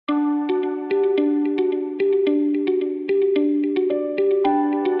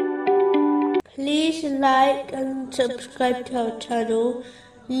like and subscribe to our channel.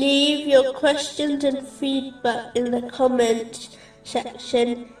 Leave your questions and feedback in the comments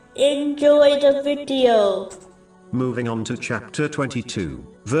section. Enjoy the video. Moving on to chapter 22,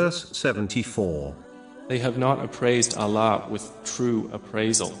 verse 74. They have not appraised Allah with true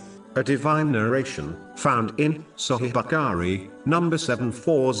appraisal. A divine narration, found in Sahih Bukhari, number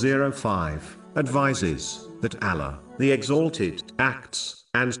 7405, advises that Allah, the Exalted, acts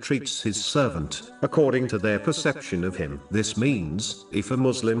and treats his servant according to their perception of him. This means, if a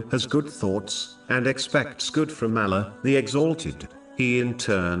Muslim has good thoughts and expects good from Allah, the Exalted, he in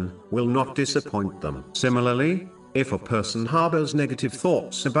turn will not disappoint them. Similarly, if a person harbors negative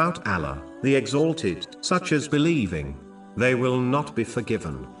thoughts about Allah, the Exalted, such as believing, they will not be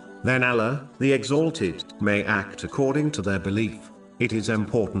forgiven. Then Allah, the Exalted, may act according to their belief. It is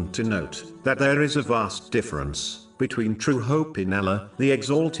important to note that there is a vast difference between true hope in Allah, the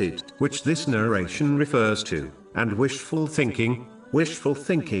Exalted, which this narration refers to, and wishful thinking. Wishful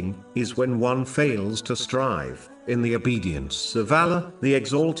thinking is when one fails to strive in the obedience of Allah, the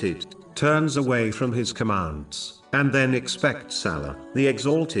Exalted, turns away from his commands, and then expects Allah, the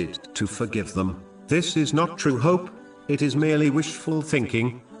Exalted, to forgive them. This is not true hope, it is merely wishful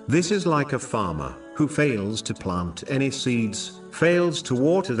thinking. This is like a farmer who fails to plant any seeds, fails to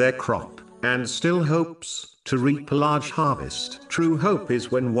water their crop, and still hopes to reap a large harvest. True hope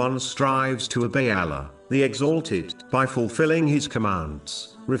is when one strives to obey Allah, the Exalted, by fulfilling his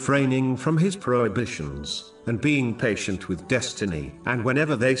commands, refraining from his prohibitions, and being patient with destiny. And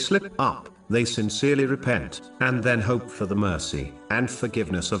whenever they slip up, they sincerely repent, and then hope for the mercy and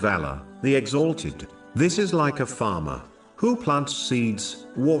forgiveness of Allah, the Exalted. This is like a farmer who plants seeds,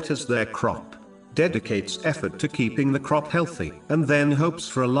 waters their crop, dedicates effort to keeping the crop healthy, and then hopes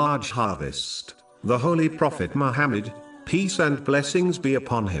for a large harvest. The Holy Prophet Muhammad, peace and blessings be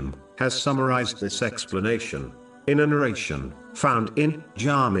upon him, has summarized this explanation in a narration found in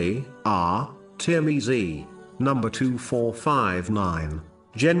Jami Tirmizi, number 2459.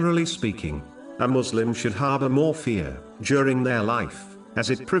 Generally speaking, a Muslim should harbor more fear during their life, as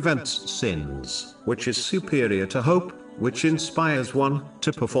it prevents sins, which is superior to hope, which inspires one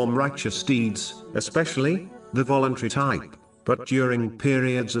to perform righteous deeds, especially the voluntary type. But during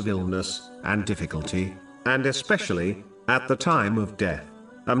periods of illness and difficulty, and especially at the time of death,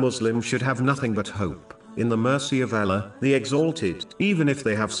 a Muslim should have nothing but hope in the mercy of Allah, the Exalted, even if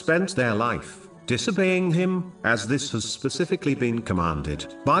they have spent their life disobeying him, as this has specifically been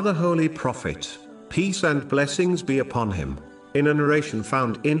commanded by the Holy Prophet, peace and blessings be upon him, in a narration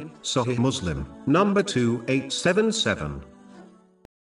found in Sahih Muslim, number 2877.